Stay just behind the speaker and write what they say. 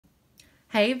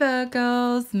Hey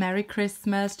Virgos, Merry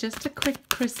Christmas. Just a quick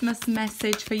Christmas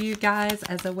message for you guys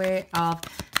as a way of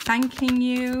thanking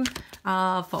you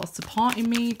for supporting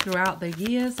me throughout the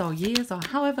years or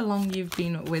however long you've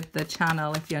been with the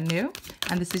channel. If you're new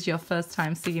and this is your first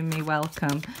time seeing me,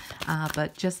 welcome.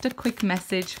 But just a quick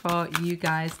message for you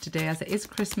guys today, as it is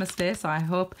Christmas Day, so I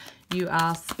hope you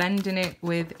are spending it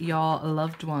with your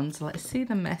loved ones. Let's see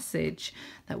the message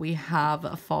that we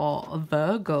have for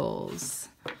Virgos.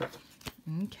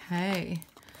 Okay,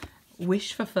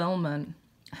 wish fulfillment.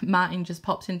 Martin just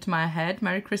popped into my head.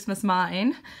 Merry Christmas,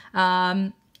 Martin.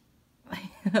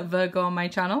 Virgo on my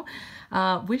channel.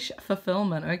 Wish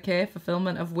fulfillment. Okay,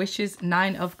 fulfillment of wishes.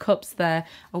 9 of Cups there.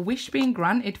 A wish being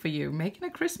granted for you. Making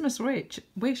a Christmas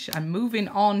wish. I'm moving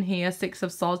on here. 6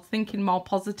 of Swords. Thinking more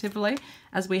positively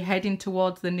as we're heading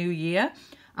towards the new year.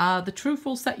 The truth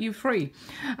will set you free,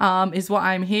 is what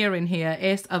I'm hearing here.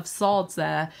 Ace of Swords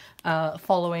there,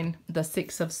 following the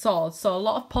 6 of Swords. So a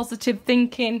lot of positive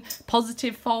thinking,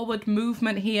 positive forward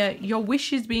movement here. Your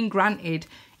wishes being granted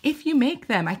if you make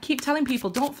them. I keep telling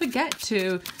people, don't forget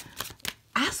to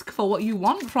ask for what you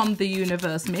want from the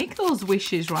universe. Make those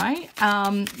wishes, right?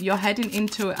 You're heading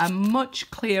into a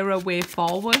much clearer way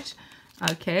forward.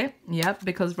 Okay, yep,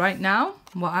 because right now,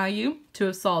 what are you? 2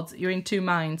 of Swords, you're in 2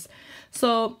 minds.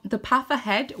 So the path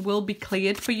ahead will be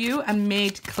cleared for you and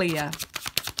made clear.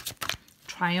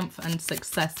 Triumph and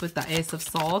success with the Ace of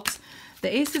Swords.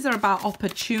 The Aces are about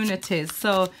opportunities.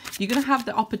 So you're going to have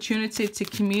the opportunity to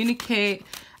communicate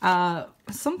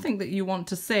something that you want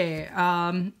to say.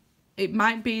 It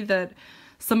might be that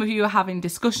some of you are having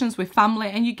discussions with family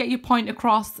and you get your point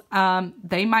across.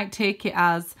 They might take it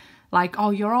as like, oh,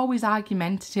 you're always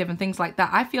argumentative and things like that.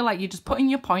 I feel like you're just putting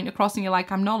your point across and you're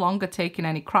like, I'm no longer taking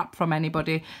any crap from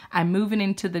anybody. I'm moving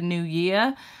into the new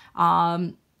year.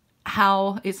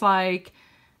 How it's like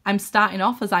I'm starting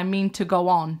off as I mean to go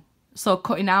on. So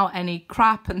cutting out any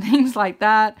crap and things like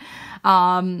that.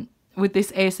 With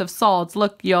this Ace of Swords,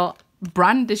 look, you're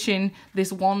brandishing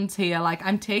this wand here, like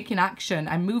I'm taking action,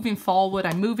 I'm moving forward,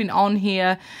 I'm moving on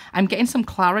here, I'm getting some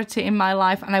clarity in my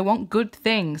life and I want good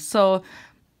things. So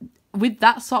with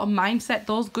that sort of mindset,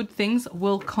 those good things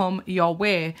will come your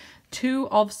way. 2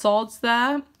 of Swords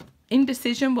there.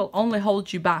 Indecision will only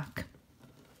hold you back.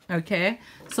 Okay,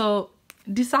 so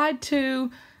decide to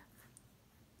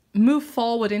move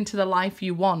forward into the life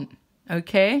you want.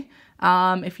 Okay,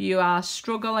 if you are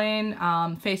struggling,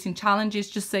 facing challenges,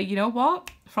 just say, you know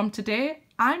what, from today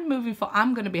I'm moving forward.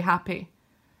 I'm going to be happy.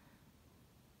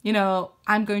 You know,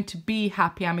 I'm going to be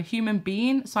happy. I'm a human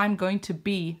being, so I'm going to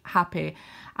be happy.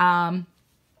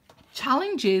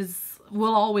 Challenges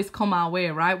will always come our way,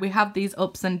 right? We have these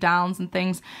ups and downs and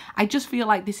things. I just feel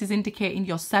like this is indicating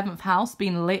your 7th house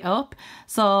being lit up.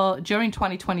 So during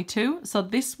 2022, so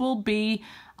this will be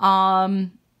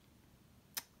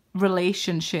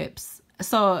relationships.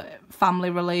 So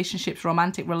family relationships,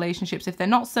 romantic relationships, if they're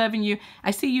not serving you, I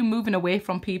see you moving away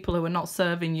from people who are not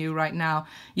serving you right now.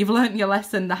 You've learned your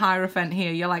lesson, the Hierophant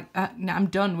here. You're like, I'm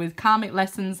done with karmic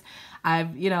lessons.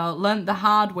 I've, you know, learned the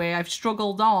hard way. I've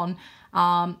struggled on.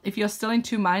 If you're still in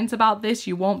 2 minds about this,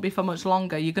 you won't be for much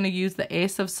longer. You're going to use the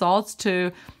Ace of Swords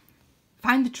to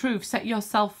find the truth, set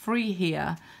yourself free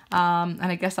here. And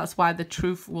I guess that's why the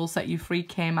truth will set you free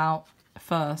came out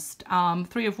first.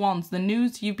 3 of Wands, the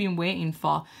news you've been waiting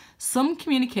for. Some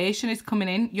communication is coming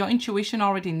in. Your intuition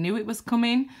already knew it was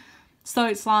coming. So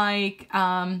it's like,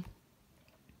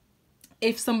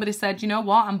 if somebody said, you know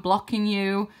what, I'm blocking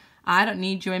you, I don't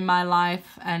need you in my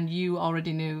life, and you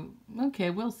already knew,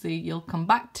 okay, we'll see, you'll come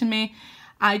back to me.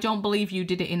 I don't believe you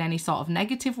did it in any sort of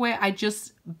negative way. I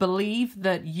just believe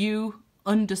that you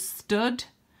understood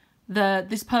that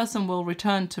this person will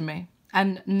return to me.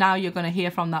 And now you're going to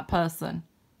hear from that person.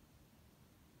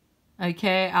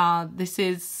 Okay, this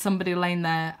is somebody laying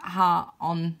their heart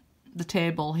on the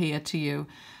table here to you,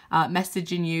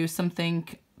 messaging you something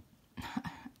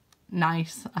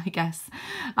nice, I guess.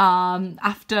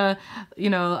 After, you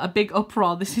know, a big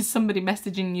uproar, this is somebody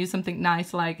messaging you something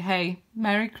nice like, hey,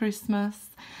 Merry Christmas.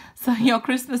 So your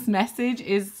Christmas message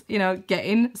is, you know,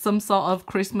 getting some sort of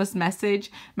Christmas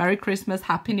message. Merry Christmas,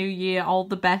 Happy New Year, all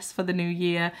the best for the new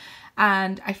year.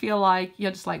 And I feel like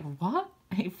you're just like, what?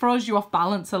 It throws you off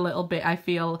balance a little bit, I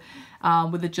feel,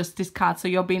 with the Justice card. So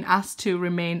you're being asked to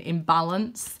remain in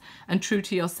balance and true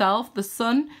to yourself. The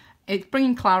Sun, it's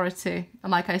bringing clarity.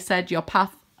 And like I said, your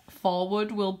path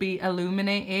forward will be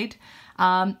illuminated.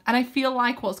 And I feel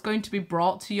like what's going to be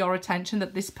brought to your attention,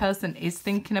 that this person is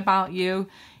thinking about you.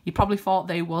 You probably thought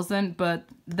they wasn't, but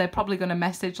they're probably going to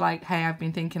message like, hey, I've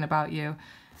been thinking about you.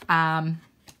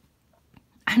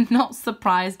 I'm not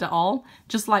surprised at all.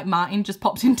 Just like Martin just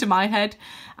popped into my head.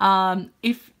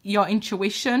 If your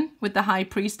intuition with the High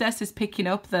Priestess is picking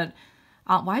up that,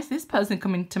 why is this person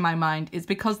coming to my mind? It's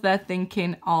because they're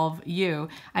thinking of you.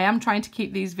 I am trying to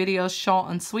keep these videos short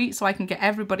and sweet so I can get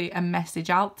everybody a message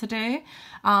out today.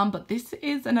 But this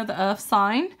is another earth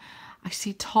sign. I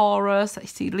see Taurus, I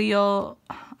see Leo,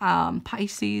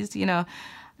 Pisces, you know.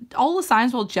 All the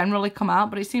signs will generally come out,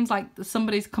 but it seems like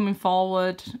somebody's coming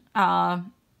forward.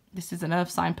 This is an earth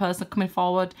sign person coming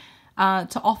forward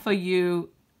to offer you,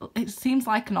 it seems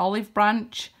like an olive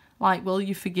branch, like, will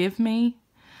you forgive me?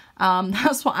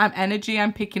 That's what energy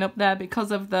I'm picking up there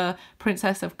because of the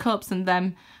Princess of Cups and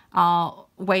them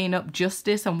weighing up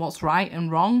justice and what's right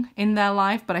and wrong in their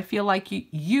life. But I feel like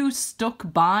you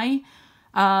stuck by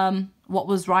what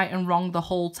was right and wrong the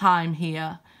whole time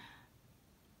here.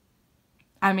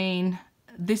 I mean,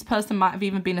 this person might have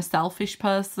even been a selfish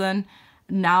person.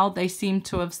 Now they seem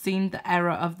to have seen the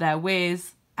error of their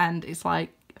ways, and it's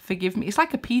like, forgive me. It's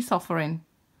like a peace offering.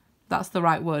 That's the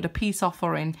right word. A peace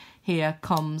offering here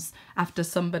comes after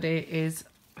somebody is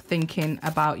thinking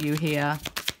about you here.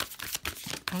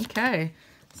 Okay,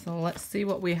 so let's see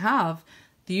what we have.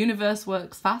 The universe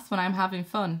works fast when I'm having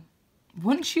fun.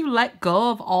 Once you let go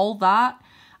of all that,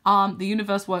 the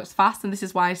universe works fast, and this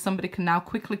is why somebody can now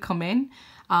quickly come in.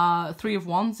 Three of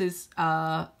Wands is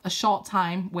a short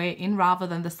time waiting rather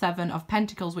than the Seven of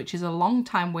Pentacles, which is a long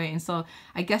time waiting. So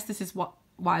I guess this is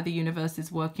why the universe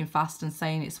is working fast and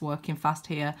saying it's working fast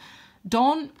here.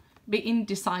 Don't be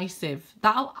indecisive.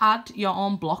 That'll add your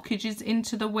own blockages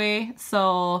into the way.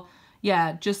 So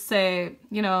yeah, just say,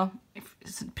 you know, if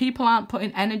people aren't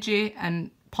putting energy and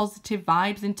positive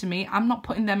vibes into me, I'm not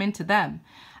putting them into them.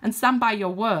 And stand by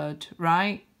your word,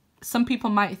 right? Some people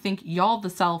might think you're the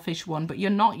selfish one, but you're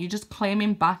not. You're just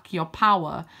claiming back your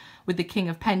power with the King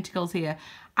of Pentacles here.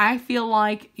 I feel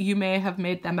like you may have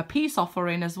made them a peace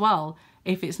offering as well.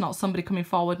 If it's not somebody coming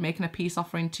forward making a peace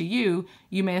offering to you,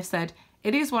 you may have said,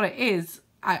 it is what it is.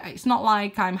 It's not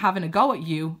like I'm having a go at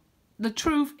you. The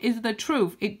truth is the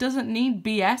truth. It doesn't need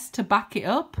BS to back it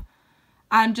up.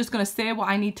 I'm just going to say what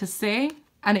I need to say.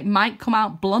 And it might come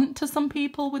out blunt to some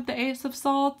people with the Ace of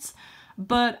Swords.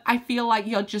 But I feel like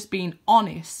you're just being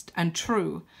honest and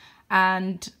true.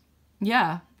 And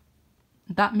yeah,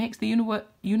 that makes the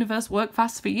universe work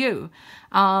fast for you.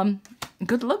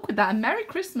 Good luck with that. And Merry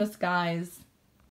Christmas, guys.